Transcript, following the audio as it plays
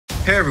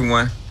Hey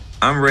everyone,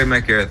 I'm Ray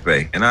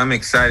McElrathbey, and I'm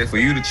excited for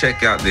you to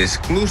check out the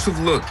exclusive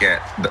look at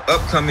the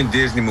upcoming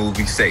Disney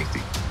movie,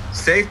 Safety.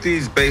 Safety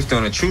is based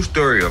on a true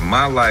story of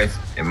my life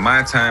and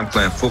my time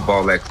playing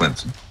football at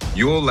Clemson.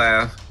 You'll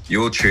laugh,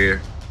 you'll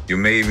cheer, you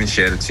may even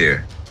shed a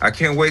tear. I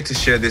can't wait to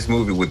share this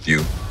movie with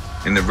you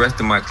and the rest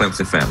of my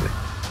Clemson family.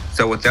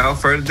 So without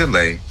further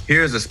delay,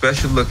 here's a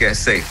special look at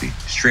Safety,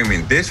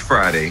 streaming this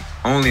Friday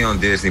only on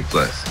Disney+.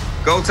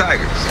 Go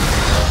Tigers!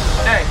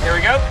 Hey, here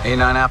we go.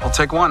 A9 Apple,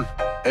 take one.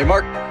 Hey,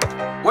 Mark.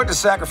 What does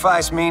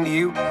sacrifice mean to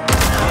you?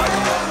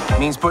 It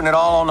means putting it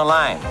all on the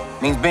line.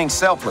 It means being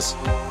selfless,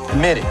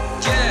 committed.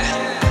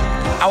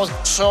 I was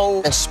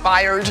so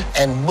inspired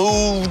and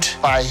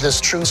moved by this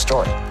true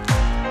story.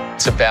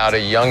 It's about a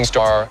young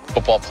star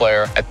football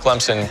player at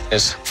Clemson,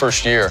 his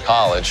first year of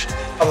college.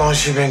 How long has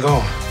she been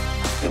gone?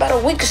 About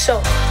a week or so.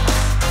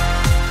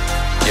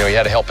 You know, he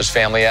had to help his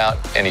family out,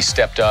 and he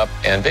stepped up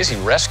and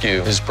basically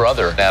rescued his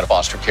brother out of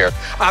foster care.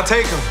 I'll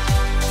take him.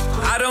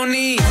 I don't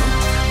need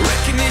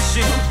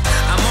recognition.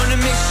 I'm on a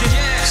mission.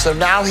 Yeah. So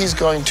now he's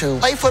going to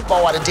play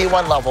football at a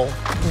D1 level,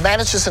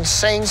 manage this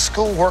insane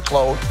school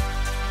workload,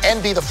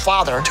 and be the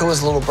father to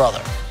his little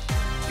brother.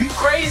 You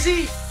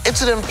crazy?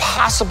 It's an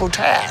impossible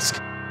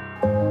task.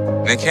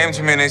 They came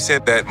to me and they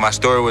said that my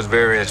story was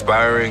very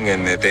inspiring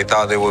and that they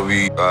thought it would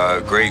be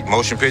a great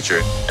motion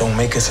picture. Don't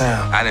make a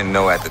sound. I didn't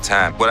know at the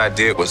time. What I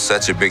did was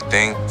such a big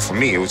thing. For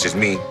me, it was just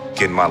me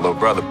getting my little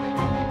brother.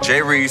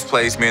 Jay Reeves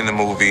plays me in the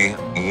movie,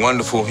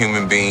 wonderful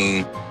human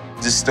being.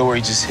 This story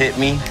just hit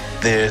me.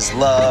 There's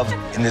love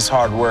and there's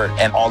hard work,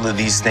 and all of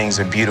these things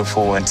are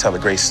beautiful and tell a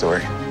great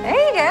story. There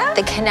you go.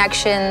 The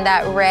connection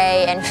that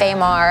Ray and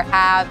Famar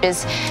have is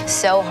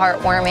so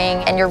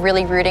heartwarming, and you're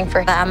really rooting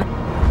for them.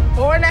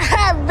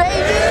 4.5,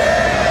 baby!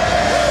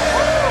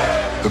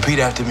 Repeat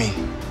after me.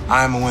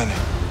 I am a winner.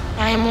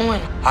 I am a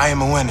winner. I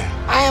am a winner.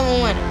 I am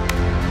a winner.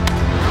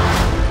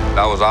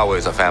 I was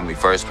always a family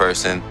first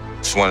person.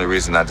 It's one of the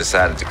reasons I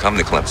decided to come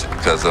to Clemson,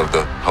 because of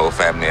the whole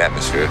family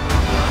atmosphere.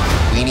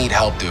 We need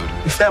help, dude.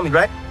 You family,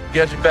 right?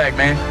 Get your back,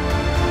 man.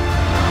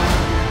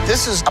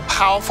 This is a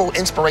powerful,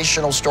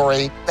 inspirational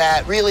story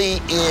that really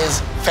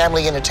is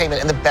family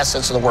entertainment in the best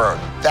sense of the word.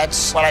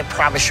 That's what I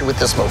promise you with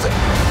this movie.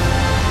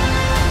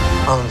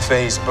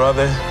 Unfazed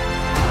brother.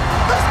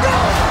 Let's go!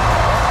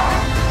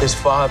 His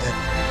father.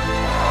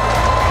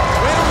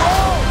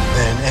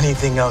 Than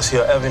anything else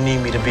he'll ever need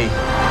me to be.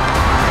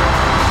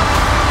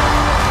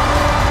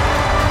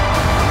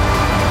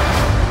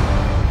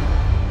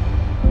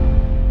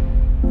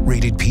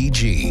 Rated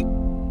PG.